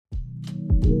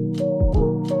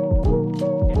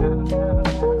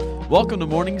Welcome to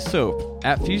Morning Soap.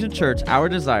 At Fusion Church, our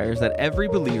desire is that every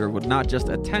believer would not just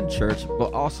attend church,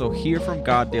 but also hear from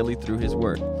God daily through His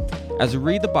Word. As we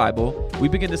read the Bible, we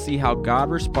begin to see how God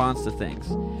responds to things.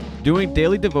 Doing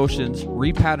daily devotions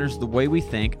repatterns the way we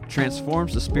think,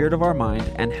 transforms the spirit of our mind,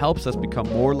 and helps us become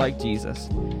more like Jesus.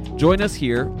 Join us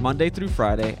here, Monday through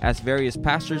Friday, as various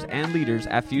pastors and leaders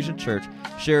at Fusion Church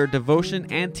share devotion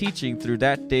and teaching through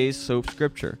that day's soap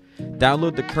scripture.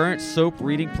 Download the current soap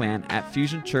reading plan at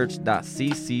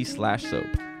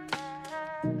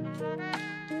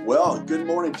fusionchurch.cc/soap. Well, good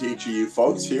morning to each of you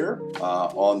folks here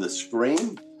on the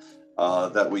screen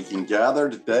that we can gather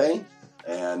today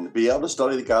and be able to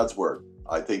study God's Word.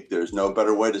 I think there's no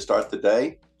better way to start the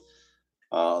day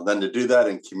than to do that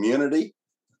in community,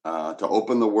 to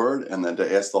open the Word and then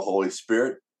to ask the Holy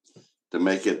Spirit to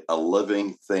make it a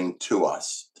living thing to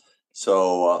us.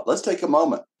 So let's take a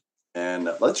moment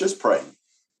and let's just pray.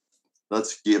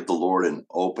 Let's give the Lord an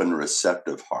open,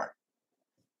 receptive heart.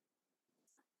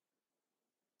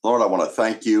 Lord, I want to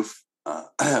thank you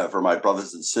for my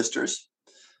brothers and sisters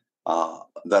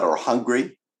that are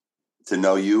hungry to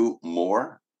know you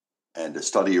more and to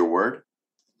study your word.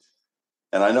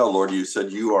 And I know, Lord, you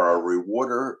said you are a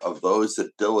rewarder of those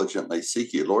that diligently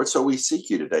seek you, Lord. So we seek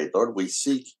you today, Lord. We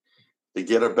seek to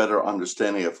get a better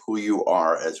understanding of who you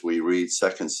are as we read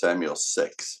 2 Samuel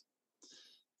 6.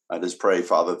 I just pray,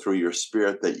 Father, through your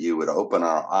Spirit that you would open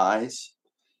our eyes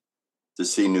to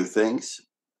see new things,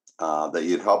 that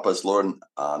you'd help us, Lord,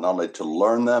 not only to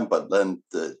learn them, but then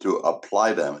to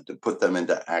apply them and to put them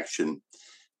into action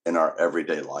in our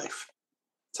everyday life.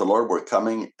 So, Lord, we're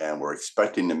coming and we're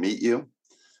expecting to meet you.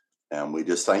 And we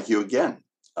just thank you again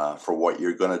for what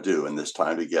you're going to do in this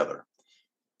time together.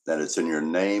 That it's in your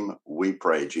name we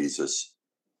pray, Jesus.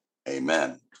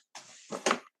 Amen.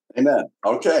 Amen.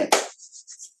 Okay,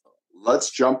 let's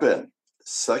jump in.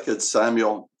 2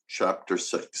 Samuel chapter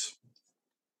 6.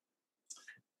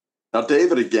 Now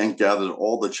David again gathered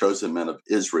all the chosen men of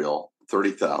Israel,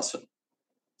 30,000.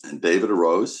 And David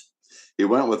arose. He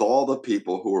went with all the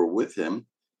people who were with him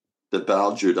to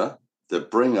Baal-Judah, to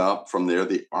bring up from there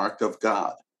the ark of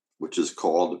God, which is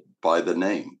called by the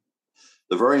name,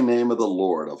 the very name of the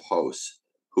Lord of hosts,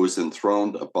 who is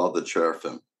enthroned above the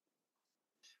cherubim.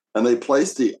 And they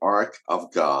placed the ark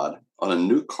of God on a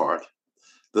new cart,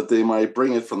 that they might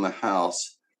bring it from the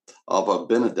house of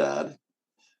Abinadab,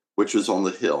 which was on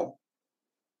the hill.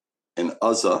 And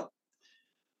Uzzah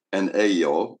and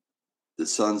Ahio, the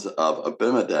sons of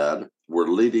Abinadab, were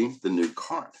leading the new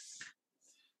cart.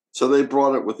 So they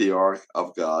brought it with the ark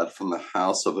of God from the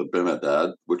house of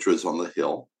Abinadab, which was on the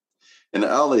hill, and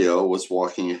Ahio was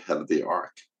walking ahead of the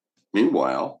ark.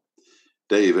 Meanwhile,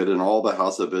 David and all the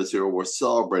house of Israel were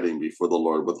celebrating before the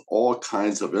Lord with all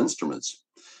kinds of instruments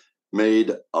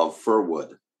made of fir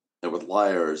wood, and with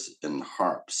lyres and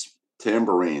harps,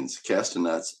 tambourines,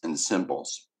 castanets, and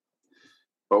cymbals.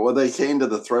 But when they came to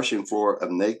the threshing floor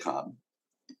of Nacon,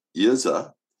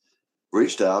 Uzzah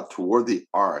reached out toward the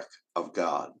ark of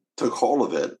God, took hold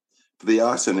of it, for the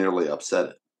oxen nearly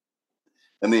upset it.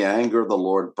 And the anger of the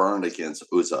Lord burned against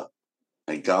Uzzah,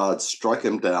 and God struck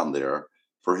him down there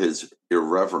for his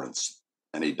irreverence,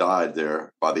 and he died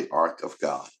there by the ark of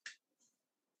God.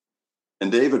 And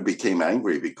David became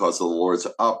angry because of the Lord's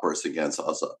outburst against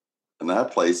Uzzah, and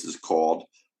that place is called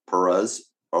Perez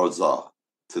Uzzah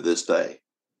to this day.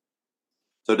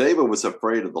 So David was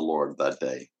afraid of the Lord that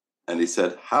day, and he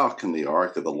said, "How can the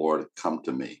ark of the Lord come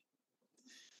to me?"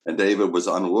 And David was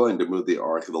unwilling to move the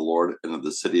ark of the Lord into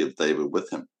the city of David with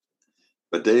him.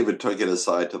 But David took it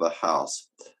aside to the house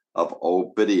of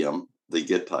Obadiah the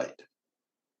Gittite.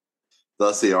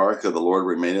 Thus the ark of the Lord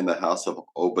remained in the house of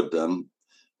Obadiah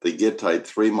the Gittite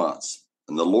 3 months.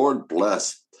 And the Lord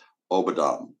blessed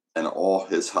Obadiah and all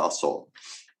his household.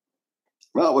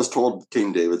 Well, it was told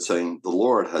King David, saying, "The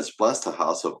Lord has blessed the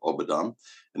house of Obadiah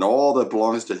and all that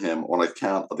belongs to him on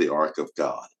account of the ark of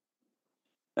God."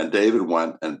 And David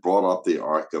went and brought up the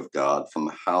ark of God from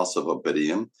the house of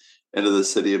Obadiah into the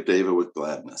city of David with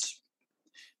gladness.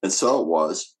 And so it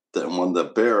was that when the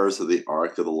bearers of the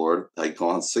ark of the Lord had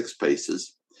gone 6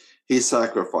 paces, he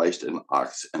sacrificed an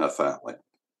ox and a fatling.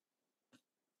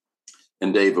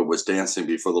 And David was dancing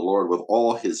before the Lord with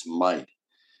all his might,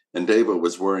 and David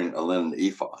was wearing a linen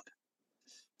ephod.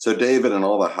 So David and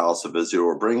all the house of Israel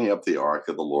were bringing up the ark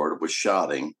of the Lord with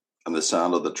shouting and the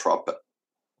sound of the trumpet.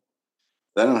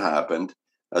 Then it happened,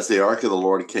 as the ark of the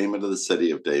Lord came into the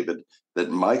city of David,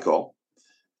 that Michal,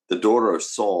 the daughter of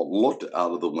Saul, looked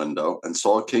out of the window and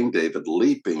saw King David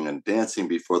leaping and dancing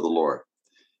before the Lord.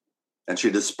 And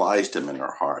she despised him in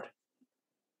her heart.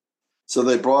 So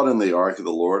they brought in the ark of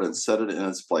the Lord and set it in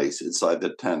its place inside the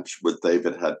tent which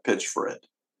David had pitched for it.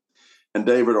 And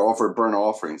David offered burnt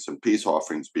offerings and peace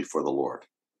offerings before the Lord.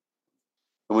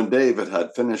 And when David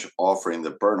had finished offering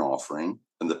the burnt offering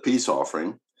and the peace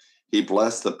offering, he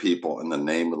blessed the people in the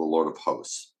name of the Lord of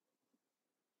hosts.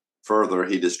 Further,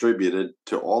 he distributed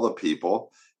to all the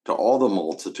people, to all the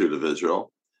multitude of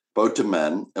Israel, both to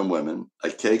men and women, a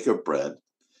cake of bread,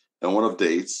 and one of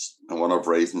dates, and one of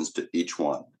raisins to each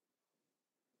one.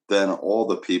 Then all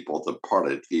the people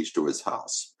departed, each to his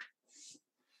house.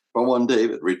 But when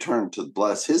David returned to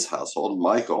bless his household,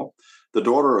 Michal, the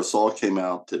daughter of Saul, came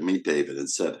out to meet David and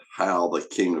said, "How the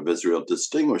king of Israel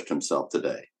distinguished himself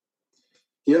today.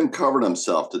 He uncovered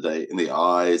himself today in the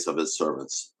eyes of his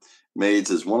servants.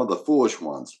 Maids as one of the foolish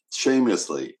ones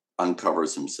shamelessly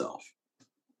uncovers himself."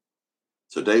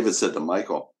 So David said to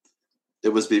Michal, "It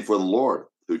was before the Lord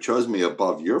who chose me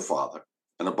above your father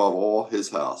and above all his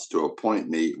house to appoint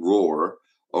me ruler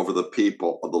over the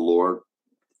people of the Lord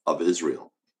of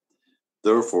Israel.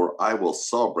 Therefore, I will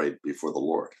celebrate before the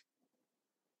Lord.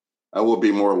 I will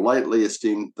be more lightly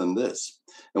esteemed than this,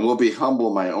 and will be humble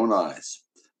in my own eyes.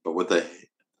 But with the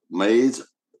maids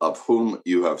of whom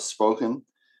you have spoken,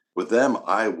 with them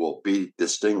I will be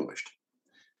distinguished."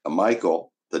 And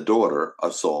Michal, the daughter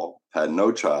of Saul, had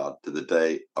no child to the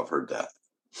day of her death.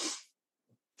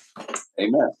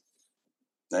 Amen.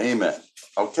 Amen.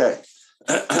 Okay,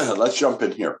 let's jump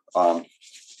in here.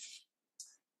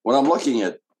 When I'm looking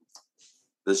at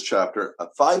this chapter,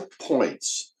 5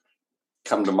 points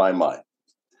come to my mind.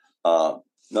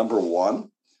 Number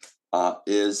one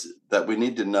is that we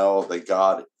need to know that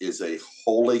God is a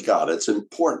holy God. It's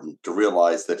important to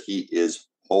realize that he is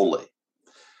holy.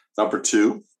 Number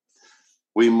two,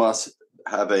 we must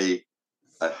have a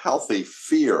healthy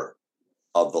fear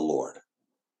of the Lord.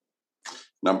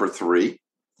 Number three,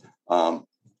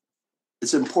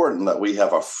 it's important that we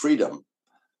have a freedom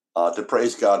to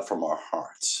praise God from our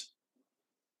hearts.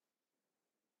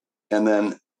 And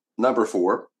then number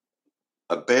four,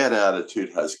 a bad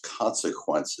attitude has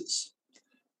consequences.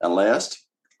 And last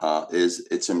is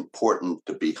it's important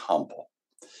to be humble.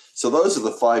 So those are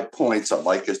the 5 points I'd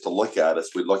like us to look at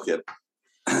as we look at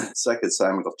 2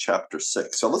 Samuel chapter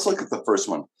 6. So let's look at the first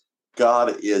one.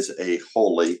 God is a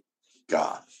holy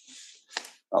God.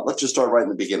 Let's just start right in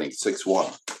the beginning,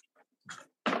 6:1.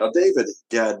 Now David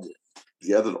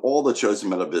gathered all the chosen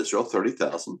men of Israel,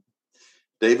 30,000.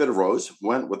 David arose,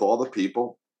 went with all the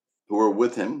people who were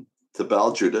with him to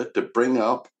Baal-Judah to bring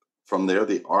up from there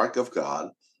the ark of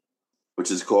God, which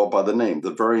is called by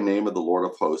the very name of the Lord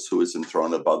of hosts, who is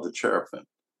enthroned above the cherubim.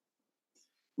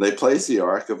 They placed the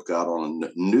ark of God on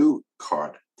a new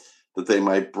cart, that they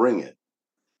might bring it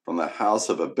from the house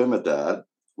of Abinadab,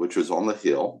 which was on the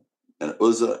hill, and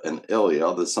Uzzah and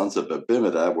Eliel, the sons of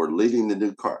Abinadab, were leading the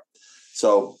new cart.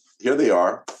 So here they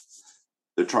are.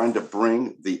 They're trying to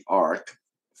bring the ark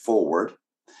forward.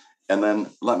 And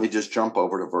then let me just jump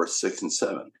over to verse 6 and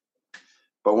 7.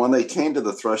 But when they came to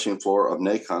the threshing floor of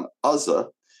Nacon,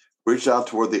 Uzzah reached out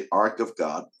toward the ark of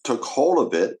God, took hold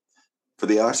of it, for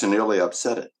the oxen nearly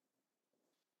upset it.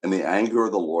 And the anger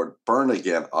of the Lord burned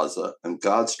against Uzzah, and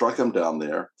God struck him down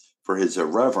there for his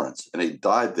irreverence, and he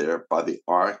died there by the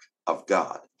ark of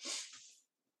God.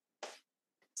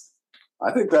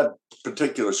 I think that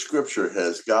particular scripture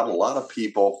has got a lot of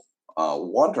people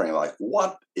wondering, like,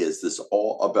 what is this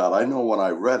all about? I know when I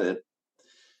read it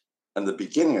in the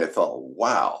beginning, I thought,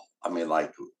 wow, I mean,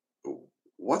 like,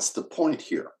 what's the point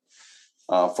here?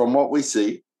 From what we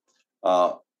see,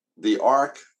 the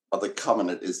Ark of the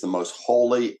Covenant is the most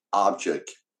holy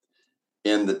object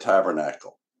in the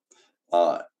tabernacle.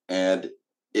 And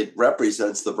it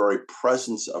represents the very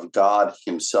presence of God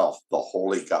himself, the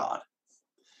holy God.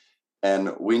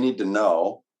 And we need to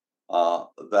know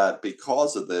that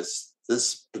because of this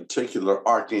particular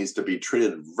ark needs to be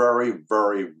treated very,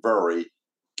 very, very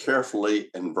carefully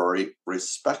and very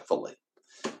respectfully.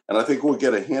 And I think we'll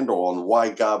get a handle on why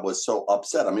God was so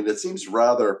upset. I mean, it seems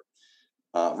rather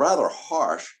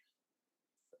harsh.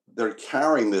 They're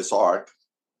carrying this ark.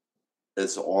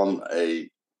 It's on a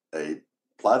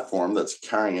platform that's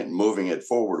carrying it, moving it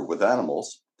forward with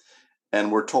animals.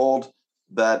 And we're told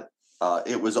that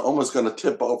it was almost going to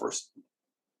tip over.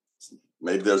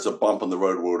 Maybe there's a bump in the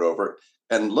road over it.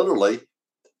 And literally,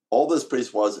 all this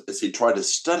priest was is he tried to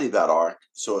steady that ark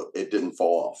so it didn't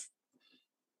fall off.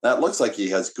 That looks like he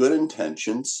has good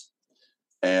intentions,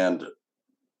 and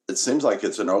it seems like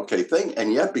it's an okay thing.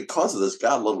 And yet, because of this,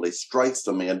 God literally strikes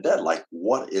the man dead. Like,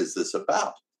 what is this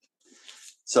about?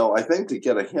 So I think to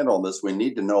get a handle on this, we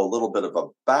need to know a little bit of a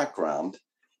background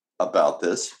about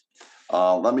this.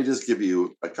 Let me just give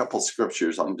you a couple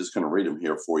scriptures. I'm just going to read them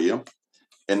here for you.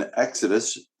 In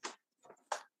Exodus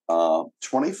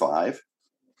 25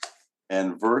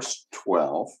 and verse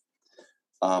 12,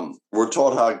 we're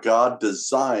told how God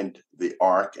designed the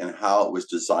ark and how it was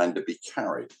designed to be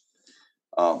carried.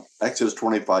 Exodus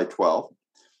 25:12,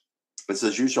 it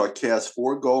says, "You shall cast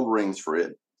 4 gold rings for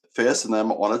it, fasten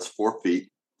them on its 4 feet,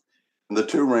 and the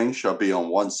 2 rings shall be on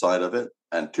one side of it,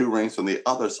 and 2 rings on the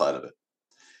other side of it.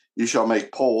 You shall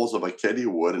make poles of acacia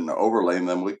wood and overlay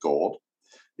them with gold.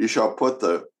 You shall put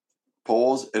the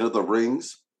poles into the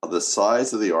rings of the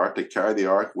sides of the ark to carry the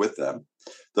ark with them.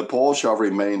 The poles shall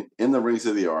remain in the rings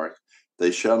of the ark.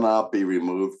 They shall not be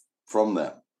removed from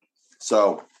them."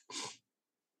 So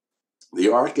the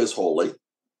ark is holy.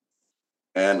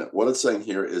 And what it's saying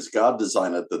here is God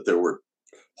designed it that there were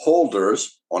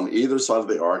holders on either side of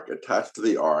the ark attached to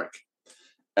the ark.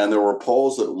 And there were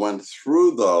poles that went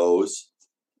through those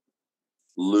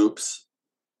loops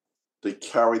to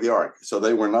carry the ark. So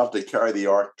they were not to carry the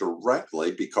ark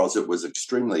directly because it was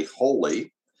extremely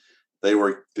holy. They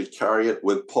were to carry it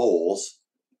with poles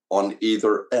on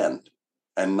either end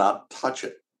and not touch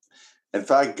it. In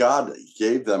fact, God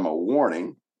gave them a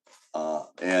warning,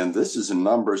 and this is in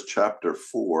Numbers chapter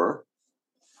 4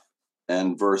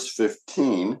 and verse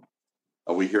 15.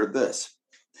 We hear this: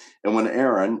 "And when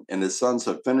Aaron and his sons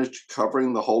have finished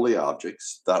covering the holy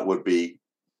objects," that would be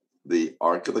the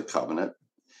Ark of the Covenant,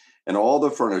 "and all the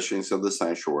furnishings of the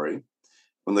sanctuary,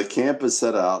 when the camp is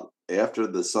set out, after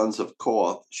the sons of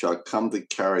Kohath shall come to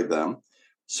carry them,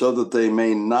 so that they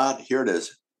may not," here it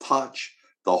is, "touch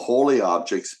the holy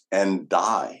objects and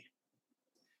die.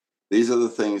 These are the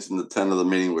things in the tent of the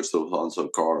meeting which the sons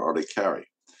of Korah are to carry."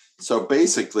 So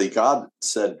basically, God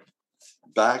said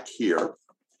back here,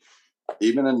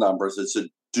 even in Numbers, it said,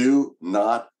 do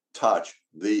not touch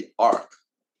the ark.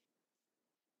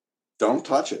 Don't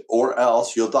touch it, or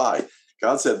else you'll die.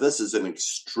 God said this is an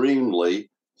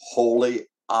extremely holy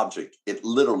object. It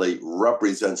literally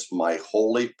represents my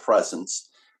holy presence,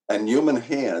 and human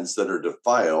hands that are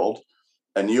defiled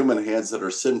and human hands that are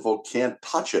sinful can't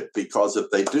touch it, because if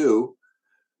they do,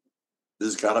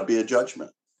 there's got to be a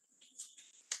judgment.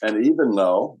 And even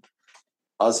though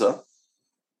Uzzah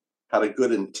had a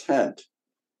good intent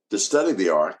to study the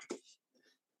ark,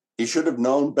 he should have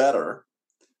known better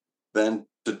than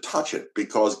to touch it,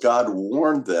 because God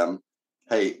warned them,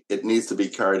 hey, it needs to be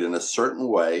carried in a certain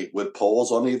way with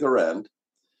poles on either end,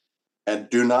 and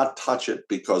do not touch it,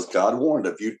 because God warned,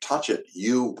 if you touch it,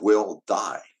 you will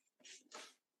die.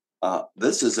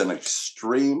 This is an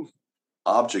extreme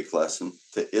object lesson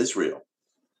to Israel,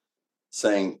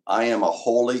 saying, I am a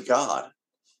holy God.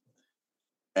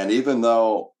 And even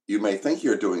though you may think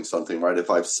you're doing something right, if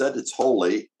I've said it's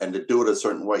holy and to do it a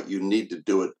certain way, you need to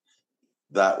do it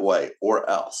that way, or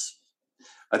else.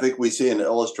 I think we see an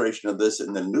illustration of this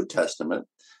in the New Testament.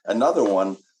 Another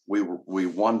one we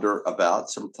wonder about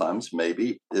sometimes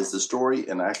maybe is the story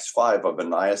in Acts 5 of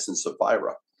Ananias and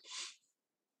Sapphira.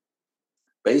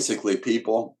 Basically,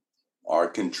 people are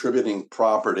contributing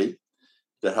property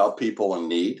to help people in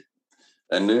need.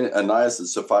 And Ananias and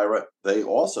Sapphira, they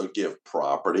also give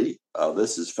property.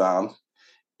 This is found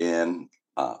in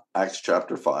Acts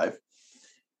chapter 5.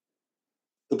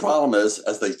 The problem is,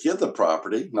 as they give the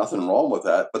property, nothing wrong with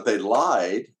that, but they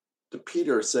lied to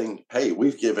Peter saying, hey,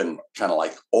 we've given kind of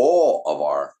like all of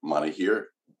our money here,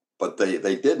 but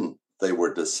they didn't. They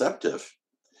were deceptive.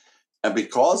 And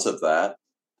because of that,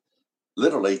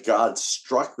 literally, God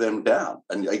struck them down.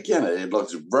 And again, it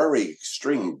looks very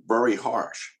extreme, very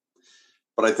harsh.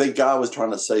 But I think God was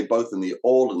trying to say, both in the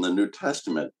Old and the New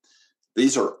Testament,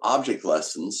 these are object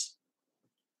lessons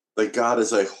that God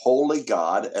is a holy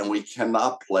God and we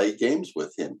cannot play games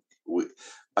with him.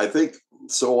 I think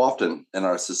so often in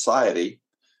our society,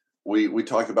 we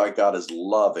talk about God as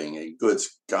loving and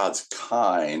God's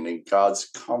kind and God's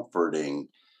comforting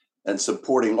and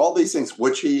supporting, all these things,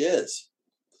 which he is.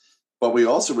 But we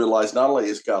also realize not only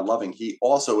is God loving, he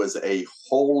also is a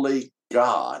holy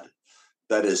God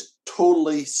that is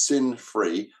totally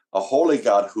sin-free, a holy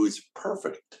God who is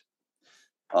perfect.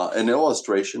 An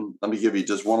illustration, let me give you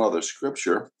just one other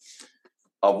scripture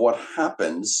of what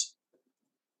happens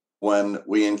when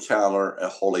we encounter a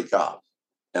holy God.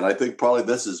 And I think probably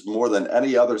this is more than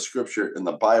any other scripture in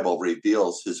the Bible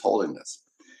reveals his holiness.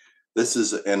 This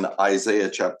is in Isaiah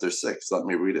chapter 6. Let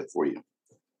me read it for you.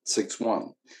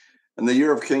 6:1. In the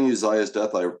year of King Uzziah's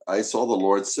death, I saw the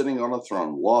Lord sitting on a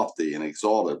throne, lofty and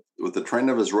exalted, with the train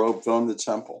of his robe filling the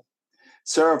temple.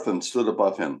 Seraphim stood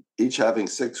above him, each having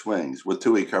 6 wings. With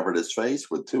 2 he covered his face,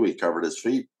 with 2 he covered his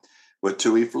feet, with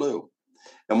 2 he flew.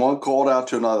 And one called out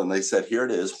to another, and they said, here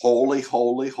it is, holy,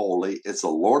 holy, holy. It's the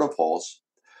Lord of hosts.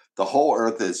 The whole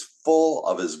earth is full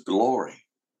of his glory.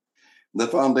 The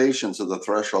foundations of the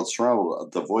threshold trembled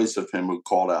at the voice of him who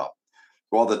called out,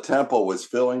 while the temple was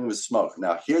filling with smoke.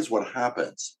 Now, here's what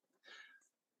happens.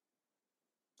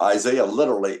 Isaiah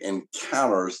literally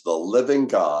encounters the living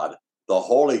God, the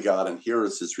holy God, and here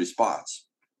is his response.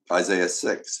 Isaiah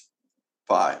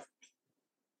 6:5.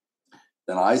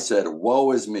 Then I said,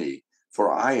 woe is me, for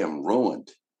I am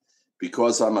ruined,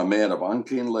 because I'm a man of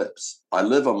unclean lips. I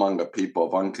live among a people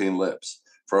of unclean lips,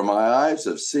 for my eyes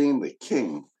have seen the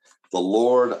King, the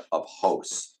Lord of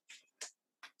hosts.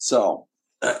 So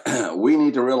we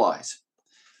need to realize,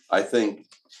 I think,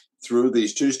 through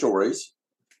these two stories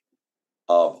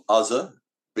of Uzzah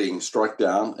being struck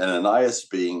down and Ananias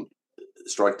being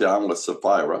struck down with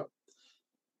Sapphira,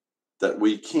 that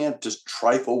we can't just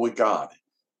trifle with God.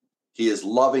 He is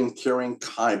loving, caring,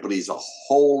 kind, but he's a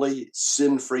holy,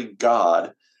 sin-free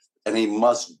God, and he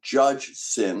must judge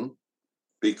sin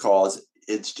because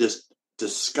it's just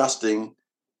disgusting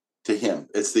to him.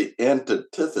 It's the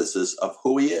antithesis of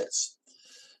who he is.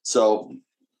 So,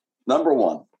 number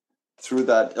one, through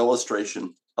that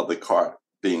illustration of the cart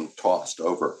being tossed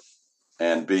over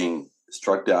and being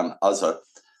struck down, Uzzah,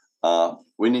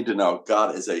 we need to know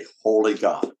God is a holy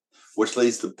God, which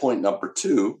leads to point number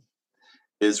two,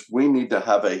 is we need to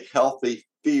have a healthy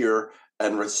fear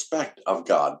and respect of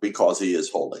God because he is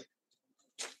holy.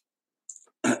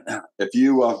 If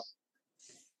you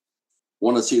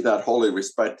want to see that holy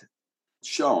respect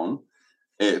shown,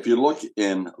 if you look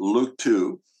in Luke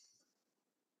 2,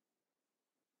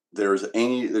 there's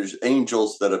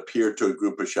angels that appear to a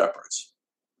group of shepherds.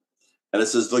 And it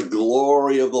says, the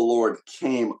glory of the Lord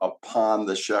came upon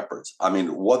the shepherds. I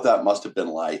mean, what that must have been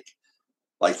like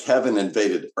heaven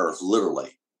invaded earth,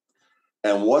 literally.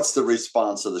 And what's the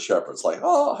response of the shepherds? Like,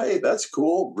 oh, hey, that's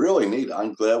cool. Really neat.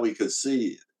 I'm glad we could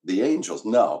see the angels.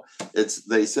 No,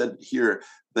 they said here,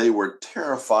 they were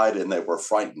terrified and they were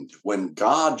frightened. When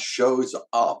God shows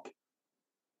up,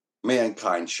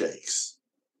 mankind shakes.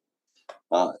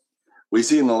 We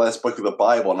see in the last book of the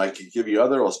Bible, and I could give you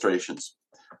other illustrations,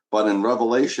 but in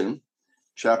Revelation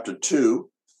chapter 2,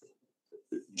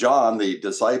 John, the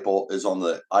disciple, is on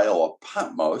the Isle of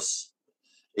Patmos.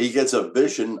 He gets a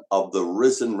vision of the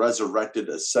risen, resurrected,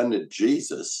 ascended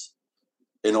Jesus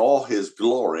in all his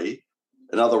glory.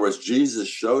 In other words, Jesus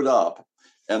showed up,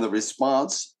 and the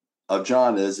response of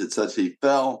John is, it says he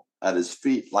fell at his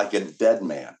feet like a dead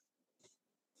man.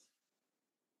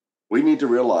 We need to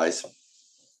realize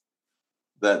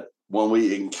that when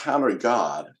we encounter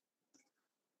God,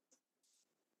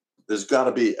 there's got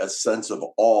to be a sense of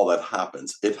awe that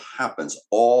happens. It happens.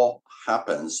 Awe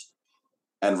happens,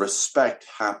 and respect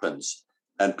happens.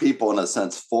 And people, in a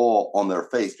sense, fall on their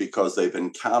face because they've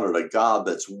encountered a God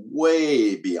that's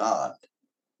way beyond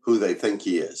who they think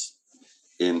he is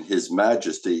in his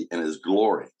majesty and his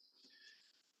glory.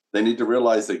 They need to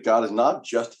realize that God is not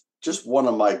just one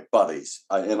of my buddies.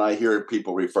 And I hear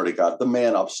people refer to God, the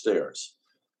man upstairs.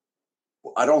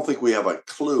 I don't think we have a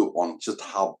clue on just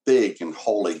how big and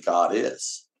holy God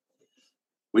is.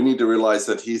 We need to realize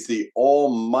that he's the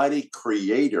almighty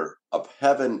creator of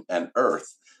heaven and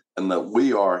earth, and that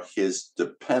we are his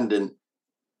dependent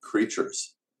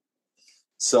creatures.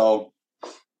 So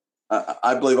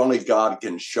I believe only God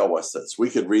can show us this.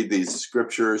 We could read these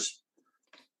scriptures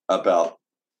about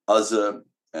Uzzah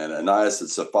and Ananias and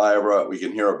Sapphira. We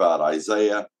can hear about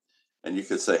Isaiah. And you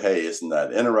could say, hey, isn't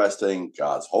that interesting?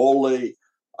 God's holy.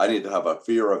 I need to have a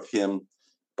fear of him.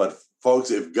 But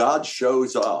folks, if God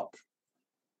shows up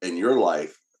in your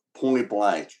life, point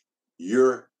blank,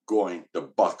 you're going to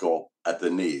buckle at the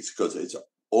knees because it's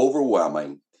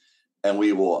overwhelming. And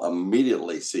we will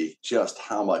immediately see just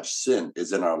how much sin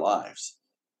is in our lives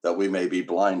that we may be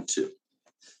blind to.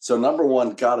 So number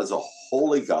one, God is a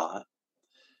holy God.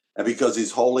 And because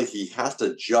he's holy, he has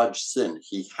to judge sin.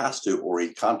 He has to, or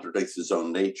he contradicts his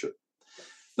own nature.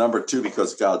 Number two,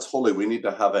 because God's holy, we need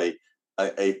to have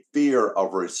a fear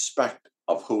of respect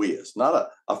of who he is. Not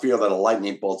a fear that a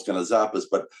lightning bolt's going to zap us,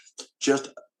 but just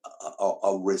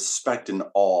a respect and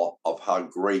awe of how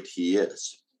great he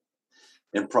is.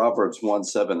 In Proverbs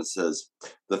 1:7, it says,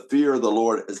 the fear of the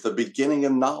Lord is the beginning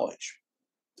of knowledge.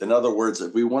 In other words,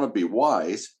 if we want to be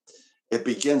wise, it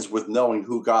begins with knowing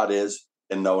who God is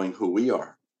and knowing who we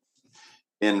are.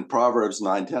 In Proverbs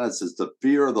 9:10, it says, the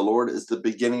fear of the Lord is the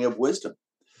beginning of wisdom.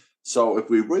 So if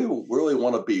we really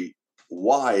want to be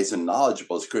wise and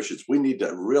knowledgeable as Christians, we need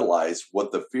to realize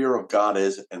what the fear of God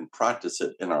is and practice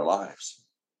it in our lives.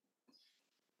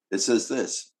 It says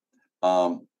this,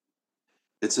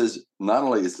 it says, not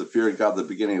only is the fear of God the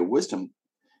beginning of wisdom,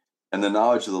 And the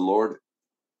knowledge of the Lord,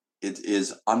 it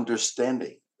is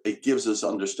understanding. It gives us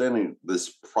understanding, this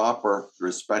proper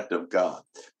respect of God.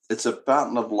 It's a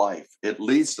fountain of life. It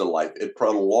leads to life. It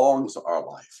prolongs our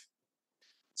life.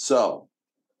 So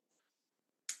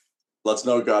let's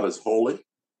know God is holy.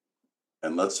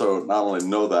 And let's so not only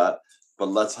know that, but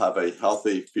let's have a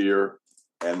healthy fear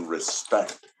and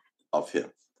respect of him.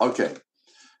 Okay,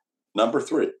 number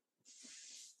 3.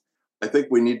 I think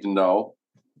we need to know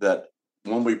that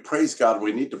when we praise God,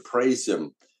 we need to praise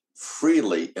him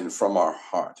freely and from our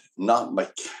heart, not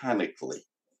mechanically.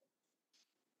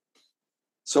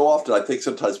 So often, I think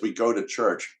sometimes we go to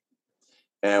church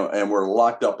and we're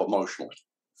locked up emotionally,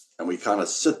 and we kind of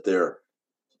sit there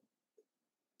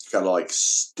kind of like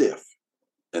stiff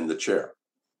in the chair.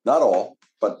 Not all,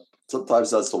 but sometimes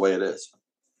that's the way it is.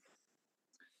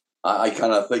 I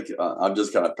kind of think, I'm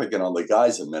just kind of picking on the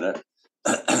guys a minute.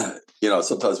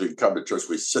 Sometimes we come to church,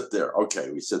 we sit there. Okay,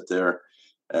 we sit there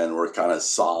and we're kind of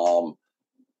solemn.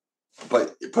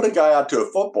 But you put a guy out to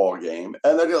a football game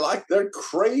and they're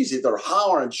crazy. They're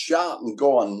hollering, shouting,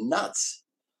 going nuts.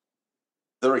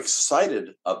 They're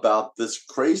excited about this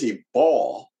crazy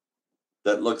ball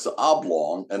that looks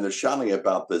oblong, and they're shouting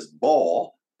about this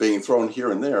ball being thrown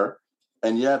here and there.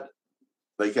 And yet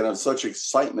they can have such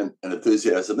excitement and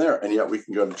enthusiasm there. And yet we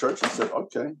can go to church and say,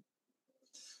 okay.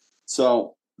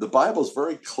 So the Bible is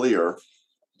very clear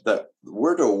that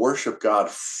we're to worship God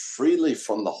freely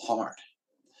from the heart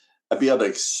and be able to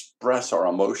express our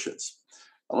emotions.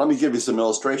 And let me give you some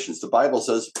illustrations. The Bible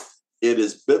says it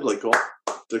is biblical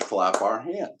to clap our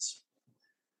hands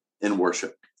in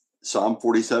worship. Psalm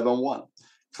 47:1.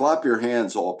 Clap your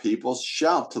hands, all peoples.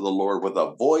 Shout to the Lord with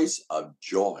a voice of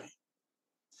joy.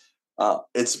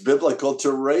 It's biblical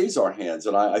to raise our hands.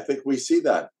 And I think we see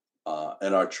that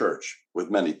in our church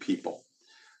with many people.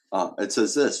 It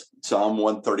says this, Psalm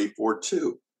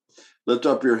 134:2. Lift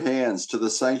up your hands to the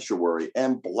sanctuary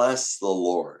and bless the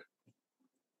Lord.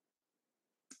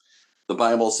 The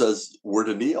Bible says we're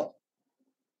to kneel.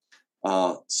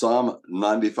 Psalm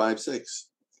 95:6.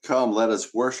 Come, let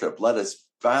us worship. Let us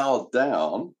bow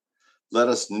down. Let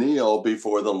us kneel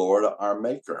before the Lord, our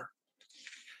Maker.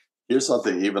 Here's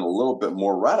something even a little bit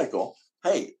more radical.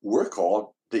 Hey, we're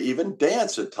called to even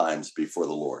dance at times before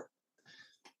the Lord.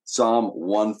 Psalm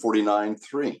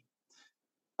 149:3.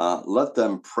 Let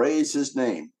them praise his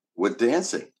name with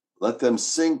dancing. Let them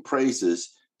sing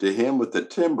praises to him with the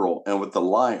timbrel and with the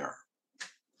lyre.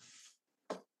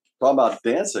 Talking about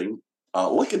dancing,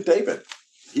 look at David.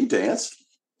 He danced.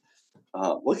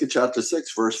 Look at chapter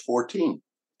 6, verse 14.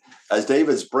 As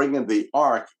David's bringing the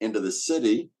ark into the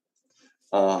city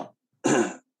of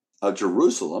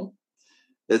Jerusalem,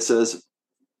 it says,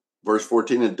 verse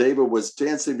 14, and David was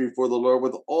dancing before the Lord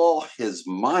with all his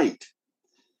might.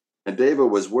 And David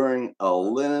was wearing a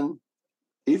linen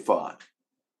ephod.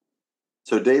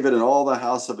 So David and all the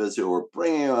house of Israel were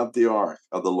bringing up the ark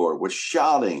of the Lord with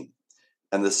shouting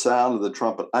and the sound of the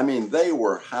trumpet. I mean, they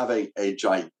were having a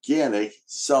gigantic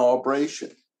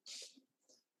celebration.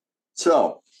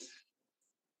 So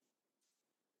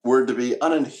we're to be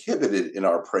uninhibited in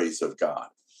our praise of God.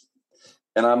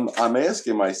 And I'm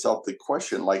asking myself the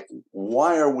question, like,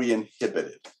 why are we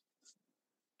inhibited?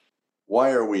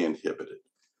 Why are we inhibited?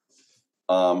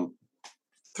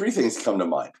 3 things come to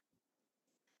mind.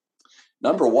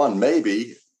 Number one,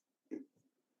 maybe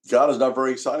God is not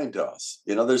very exciting to us.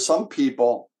 There's some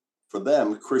people, for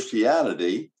them,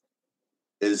 Christianity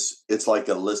it's like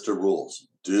a list of rules.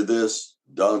 Do this,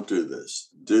 don't do this.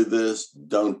 Do this,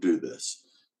 don't do this.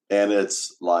 And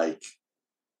it's like,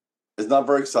 it's not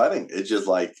very exciting. It's just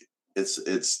like,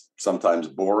 it's sometimes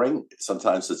boring.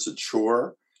 Sometimes it's a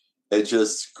chore.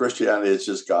 Christianity is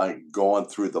just going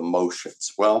through the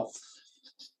motions. Well,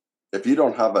 if you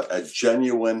don't have a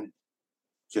genuine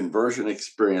conversion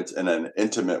experience and an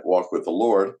intimate walk with the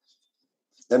Lord,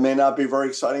 it may not be very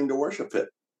exciting to worship it.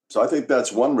 So I think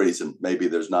that's one reason maybe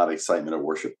there's not excitement of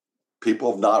worship.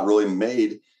 People have not really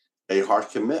made a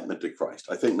heart commitment to Christ.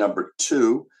 I think number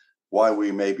 2, why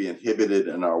we may be inhibited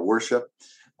in our worship,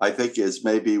 I think is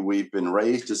maybe we've been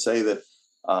raised to say that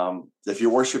if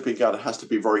you're worshiping God, it has to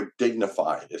be very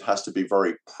dignified. It has to be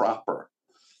very proper.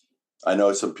 I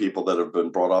know some people that have been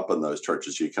brought up in those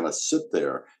churches, you kind of sit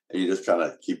there and you just kind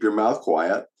of keep your mouth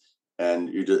quiet and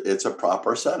it's a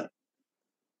proper setting.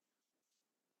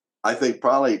 I think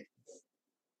probably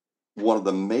one of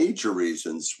the major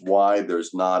reasons why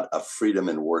there's not a freedom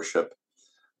in worship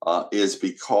is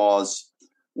because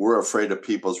we're afraid of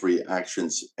people's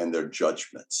reactions and their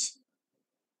judgments.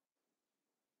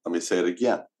 Let me say it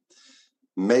again.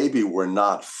 Maybe we're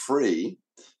not free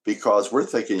because we're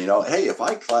thinking, hey, if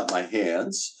I clap my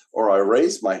hands or I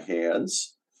raise my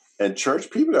hands in church,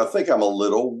 people are going to think I'm a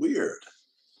little weird.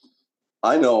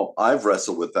 I know I've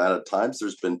wrestled with that at times.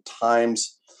 There's been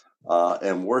times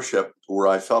in worship where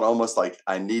I felt almost like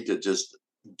I need to just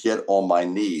get on my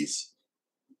knees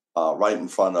right in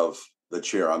front of the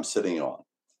chair I'm sitting on.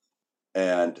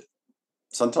 And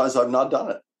sometimes I've not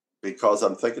done it because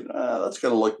I'm thinking, that's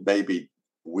going to look maybe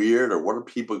weird, or what are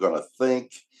people going to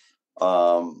think?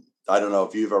 I don't know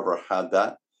if you've ever had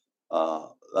that.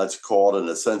 That's called, in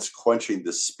a sense, quenching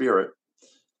the spirit.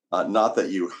 Not that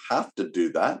you have to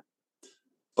do that,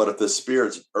 but if the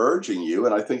Spirit's urging you,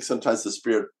 and I think sometimes the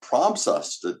Spirit prompts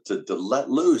us to let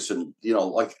loose, and,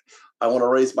 like, I want to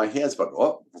raise my hands, but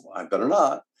I better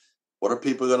not. What are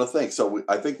people going to think? So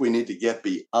I think we need to get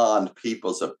beyond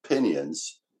people's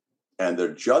opinions and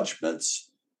their judgments,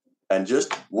 and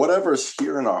just whatever's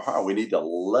here in our heart, we need to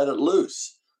let it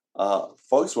loose.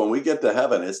 Folks, when we get to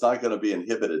heaven, it's not going to be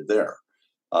inhibited there.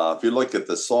 If you look at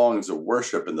the songs of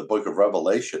worship in the book of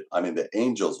Revelation, I mean, the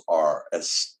angels are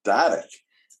ecstatic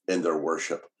in their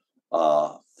worship.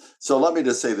 So let me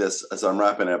just say this as I'm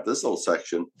wrapping up this little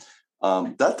section.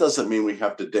 That doesn't mean we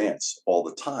have to dance all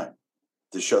the time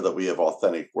to show that we have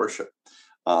authentic worship.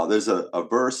 There's a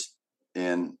verse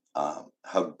in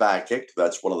Habakkuk,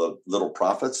 that's one of the little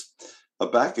prophets.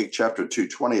 Habakkuk chapter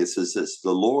 2:20, it says this: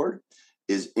 the Lord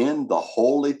is in the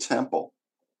holy temple.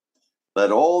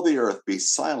 Let all the earth be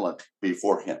silent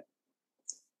before him.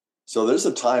 So there's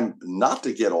a time not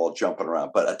to get all jumping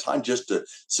around, but a time just to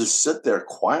sit there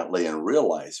quietly and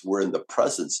realize we're in the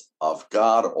presence of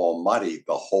God Almighty,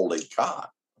 the holy God.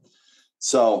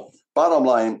 So bottom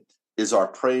line is, our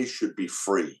praise should be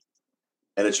free,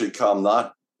 and it should come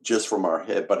not just from our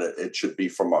head, but it should be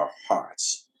from our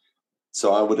hearts.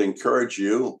 So I would encourage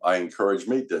you, I encourage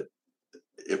me, that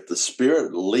if the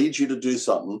Spirit leads you to do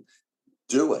something,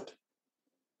 do it.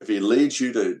 If he leads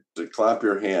you to clap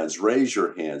your hands, raise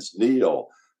your hands, kneel,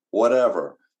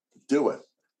 whatever, do it.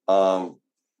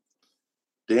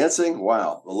 Dancing,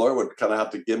 wow, the Lord would kind of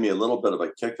have to give me a little bit of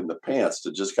a kick in the pants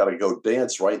to just kind of go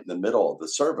dance right in the middle of the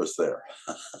service there.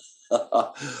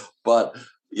 But,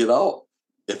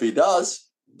 if he does,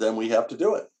 then we have to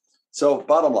do it. So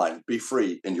bottom line, be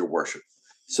free in your worship.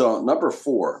 So number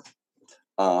 4,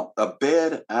 a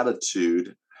bad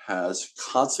attitude has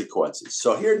consequences.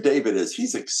 So here David is,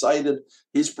 he's excited.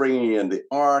 He's bringing in the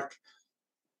ark.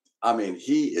 I mean,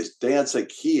 he is dancing.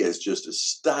 He is just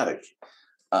ecstatic.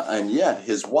 And yet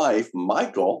his wife,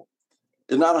 Michal,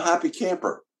 is not a happy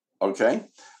camper. Okay.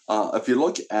 If you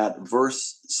look at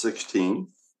verse 16,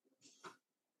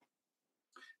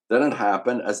 then it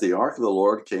happened as the ark of the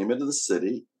Lord came into the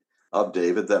city of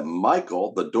David that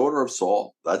Michal, the daughter of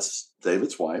Saul, that's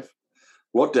David's wife,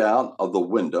 looked out of the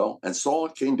window and saw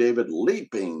King David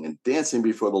leaping and dancing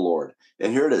before the Lord.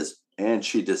 And here it is. And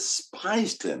she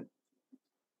despised him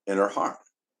in her heart.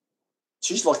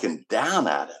 She's looking down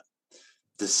at him.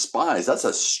 Despise. That's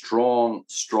a strong,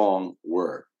 strong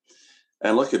word.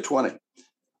 And look at 20.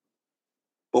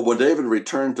 But when David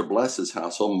returned to bless his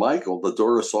household, Michal, the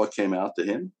daughter of Saul, came out to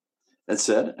him and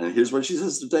said, and here's what she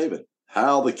says to David: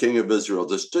 how the king of Israel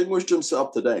distinguished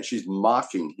himself today. She's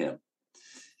mocking him.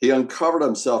 He uncovered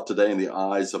himself today in the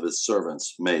eyes of his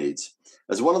servants, maids,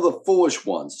 as one of the foolish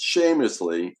ones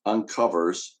shamelessly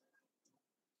uncovers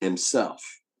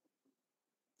himself.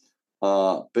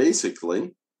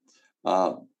 Basically,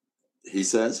 he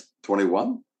says,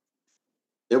 21,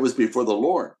 it was before the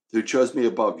Lord who chose me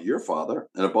above your father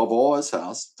and above all his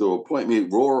house to appoint me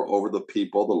ruler over the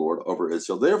people, the Lord, over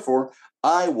Israel. Therefore,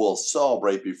 I will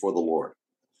celebrate before the Lord.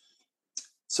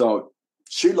 So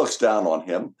she looks down on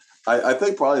him. I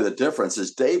think probably the difference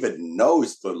is David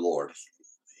knows the Lord.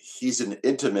 He's in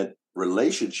intimate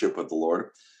relationship with the Lord.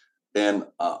 And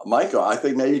Michal, I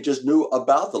think maybe just knew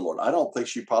about the Lord. I don't think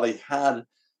she probably had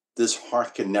this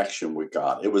heart connection with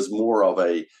God. It was more of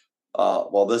a,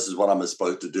 this is what I'm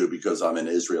supposed to do because I'm an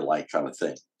Israelite kind of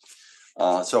thing.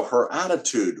 So her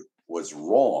attitude was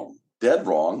wrong, dead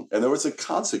wrong, and there was a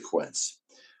consequence.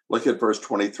 Look at verse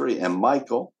 23. And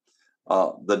Michal,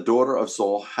 the daughter of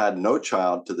Saul, had no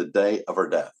child to the day of her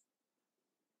death.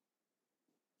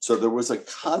 So there was a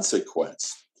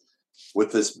consequence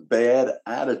with this bad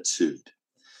attitude.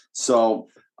 So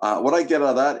what I get out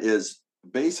of that is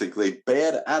basically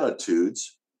bad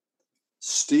attitudes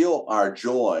steal our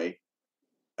joy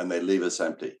and they leave us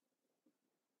empty.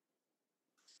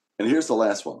 And here's the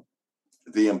last one: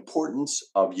 the importance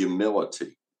of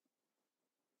humility.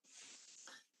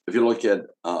 If you look at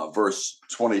verse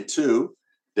 22,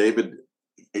 David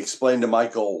explained to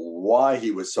Michal why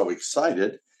he was so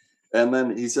excited. And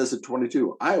then he says at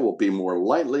 22, I will be more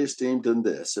lightly esteemed than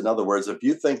this. In other words, if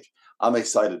you think I'm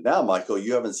excited now, Michael.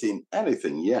 You haven't seen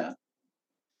anything yet.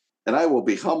 And I will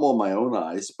be humble in my own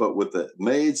eyes, but with the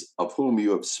maids of whom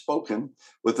you have spoken,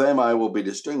 with them I will be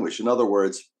distinguished. In other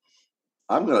words,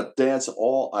 I'm going to dance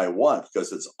all I want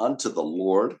because it's unto the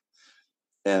Lord.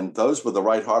 And those with the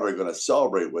right heart are going to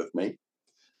celebrate with me.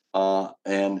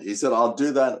 And he said, I'll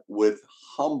do that with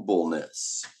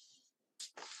humbleness.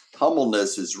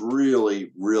 Humbleness is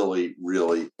really, really,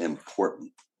 really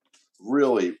important.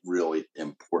 Really, really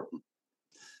important.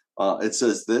 It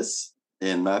says this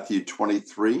in Matthew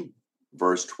 23,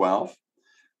 verse 12.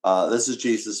 This is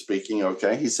Jesus speaking,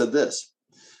 okay? He said this,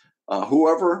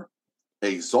 whoever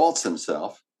exalts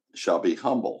himself shall be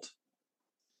humbled,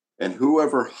 and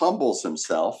whoever humbles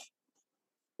himself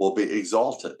will be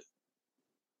exalted.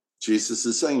 Jesus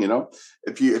is saying,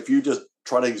 if you just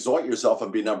try to exalt yourself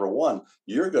and be number one,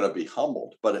 you're going to be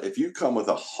humbled. But if you come with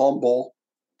a humble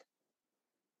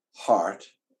heart,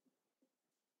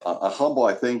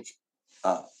 I think,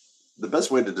 the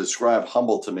best way to describe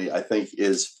humble to me, I think,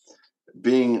 is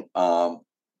being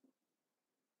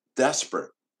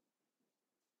desperate,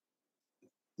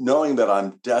 knowing that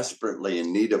I'm desperately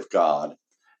in need of God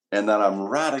and that I'm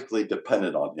radically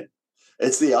dependent on him.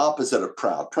 It's the opposite of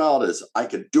proud. Proud is I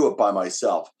can do it by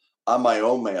myself. I'm my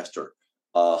own master.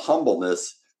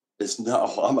 Humbleness is no,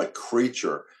 I'm a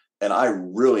creature and I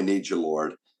really need you,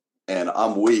 Lord. And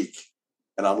I'm weak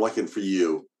and I'm looking for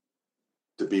you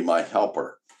to be my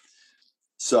helper.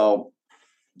 So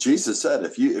Jesus said,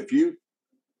 if you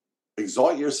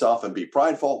exalt yourself and be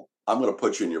prideful, I'm going to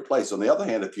put you in your place. On the other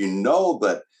hand, if you know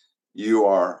that you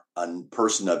are a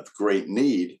person of great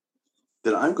need,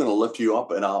 then I'm going to lift you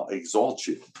up and I'll exalt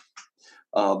you.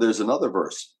 There's another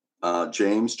verse,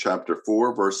 James chapter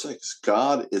 4, verse 6.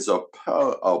 God is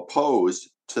opposed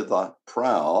to the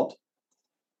proud,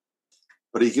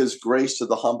 but he gives grace to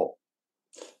the humble.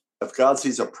 If God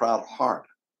sees a proud heart,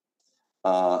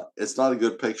 it's not a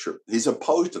good picture. He's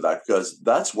opposed to that because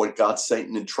that's what got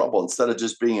Satan in trouble. Instead of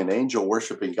just being an angel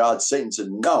worshiping God, Satan said,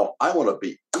 no, I want to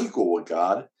be equal with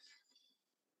God.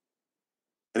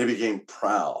 And he became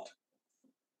proud.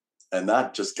 And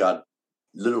that just got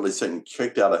literally Satan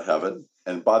kicked out of heaven.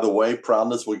 And by the way,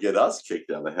 proudness will get us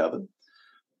kicked out of heaven.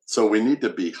 So we need to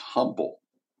be humble.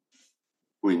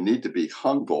 We need to be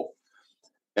humble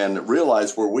and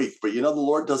realize we're weak. But the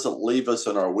Lord doesn't leave us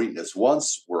in our weakness.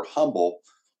 Once we're humble,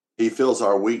 he fills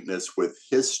our weakness with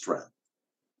his strength,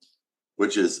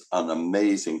 which is an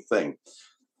amazing thing.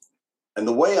 And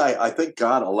the way I think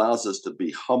God allows us to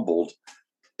be humbled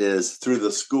is through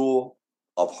the school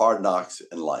of hard knocks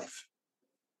in life.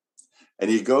 And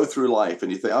you go through life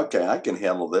and you think, okay, I can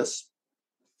handle this.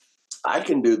 I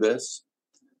can do this.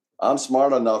 I'm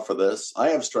smart enough for this. I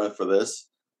have strength for this.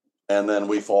 And then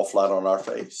we fall flat on our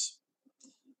face.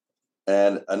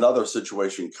 And another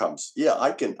situation comes. Yeah,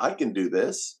 I can do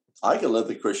this. I can live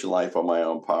the Christian life on my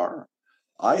own power.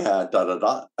 I had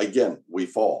Again, we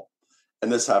fall.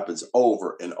 And this happens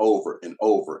over and over and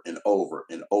over and over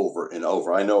and over and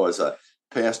over. I know as a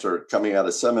pastor coming out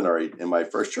of seminary in my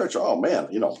first church, oh man,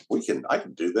 I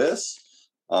can do this.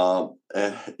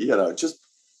 And just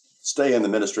stay in the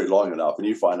ministry long enough and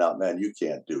you find out, man, you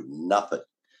can't do nothing,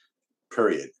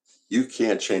 period. You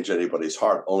can't change anybody's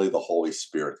heart. Only the Holy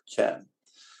Spirit can.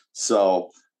 So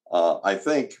I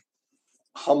think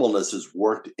humbleness is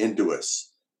worked into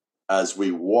us as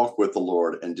we walk with the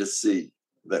Lord and just see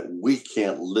that we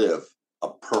can't live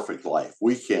a perfect life.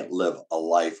 We can't live a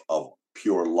life of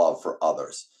pure love for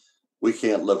others. We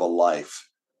can't live a life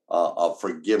of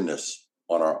forgiveness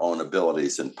on our own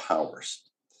abilities and powers.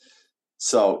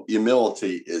 So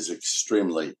humility is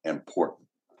extremely important.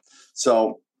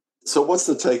 So what's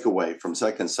the takeaway from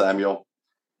 2 Samuel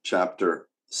chapter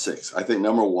 6? I think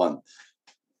number one,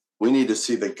 we need to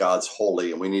see that God's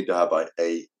holy and we need to have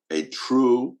a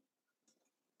true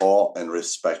awe and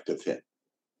respect of him.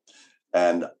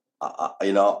 And,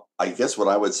 I guess what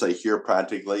I would say here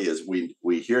practically is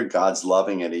we hear God's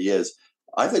loving and he is.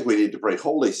 I think we need to pray,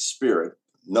 Holy Spirit.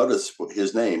 Notice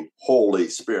his name, Holy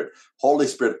Spirit. Holy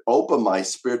Spirit, open my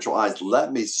spiritual eyes.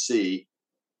 Let me see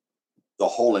the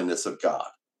holiness of God.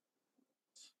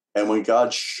 And when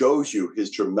God shows you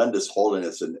his tremendous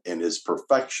holiness and his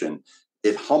perfection,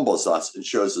 it humbles us and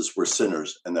shows us we're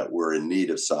sinners and that we're in need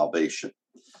of salvation.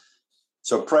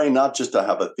 So pray not just to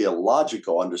have a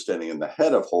theological understanding in the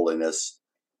head of holiness,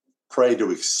 pray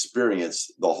to experience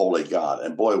the holy God.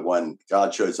 And boy, when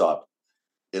God shows up,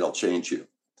 it'll change you.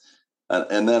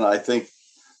 And then I think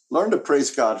learn to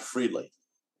praise God freely.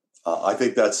 I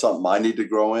think that's something I need to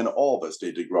grow in. All of us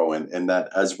need to grow in. And that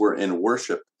as we're in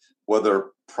worship, whether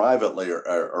privately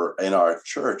or in our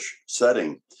church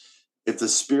setting, if the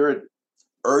Spirit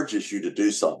urges you to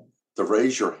do something, to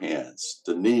raise your hands,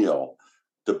 to kneel,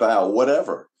 to bow,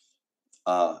 whatever,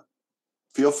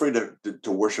 feel free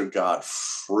to worship God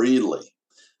freely.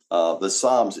 The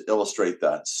Psalms illustrate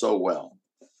that so well.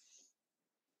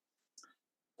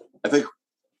 I think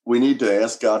we need to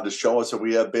ask God to show us if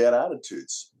we have bad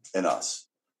attitudes in us.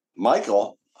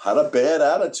 Michal had a bad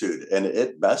attitude, and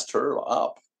it messed her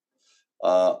up.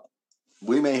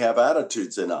 We may have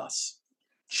attitudes in us,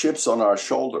 chips on our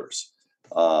shoulders,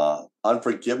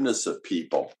 unforgiveness of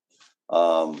people,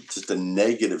 just a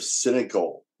negative,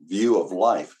 cynical view of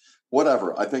life.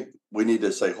 Whatever. I think we need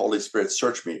to say, Holy Spirit,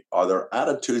 search me. Are there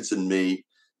attitudes in me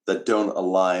that don't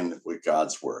align with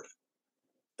God's word?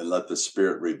 And let the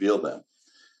Spirit reveal them.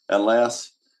 And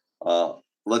last,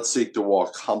 let's seek to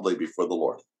walk humbly before the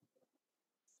Lord.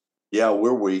 Yeah,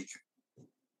 we're weak,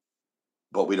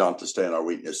 but we don't have to stay in our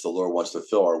weakness. The Lord wants to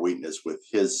fill our weakness with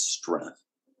his strength.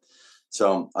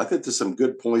 So I think there's some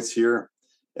good points here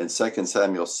in 2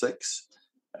 Samuel 6.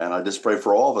 And I just pray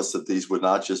for all of us that these would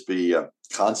not just be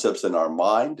concepts in our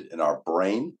mind, in our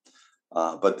brain,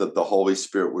 but that the Holy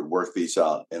Spirit would work these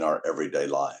out in our everyday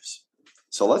lives.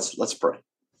 So let's pray.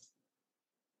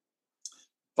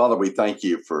 Father, we thank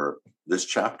you for this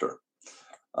chapter,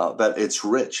 that it's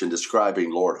rich in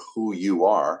describing, Lord, who you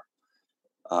are,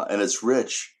 and it's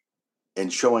rich in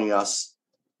showing us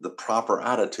the proper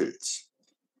attitudes.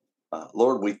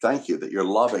 Lord, we thank you that you're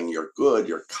loving, you're good,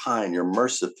 you're kind, you're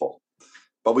merciful.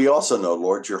 But we also know,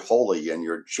 Lord, you're holy and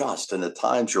you're just, and at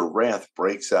times your wrath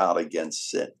breaks out against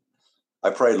sin.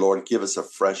 I pray, Lord, give us a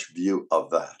fresh view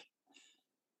of that.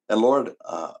 And Lord,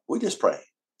 we just pray,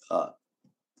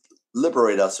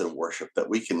 liberate us in worship, that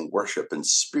we can worship in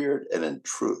spirit and in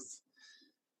truth.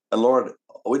 And Lord,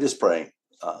 we just pray,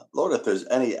 Lord, if there's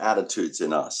any attitudes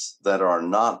in us that are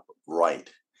not right,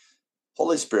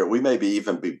 Holy Spirit, we may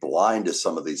even be blind to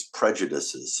some of these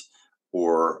prejudices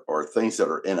or things that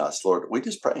are in us. Lord, we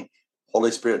just pray,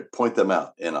 Holy Spirit, point them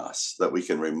out in us that we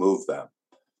can remove them.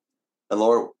 And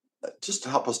Lord, just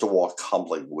help us to walk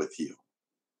humbly with you,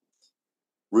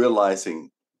 realizing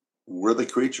we're the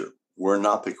creature, we're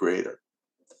not the creator,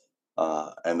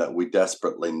 and that we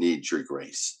desperately need your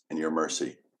grace and your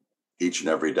mercy each and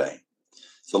every day.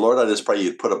 So Lord, I just pray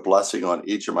you'd put a blessing on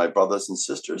each of my brothers and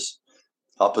sisters.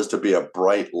 Help us to be a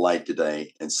bright light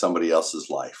today in somebody else's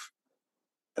life.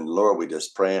 And Lord, we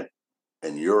just pray it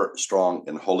in your strong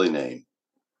and holy name.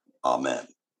 Amen.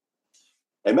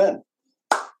 Amen.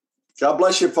 God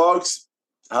bless you, folks.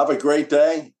 Have a great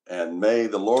day, and may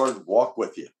the Lord walk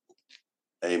with you.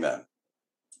 Amen.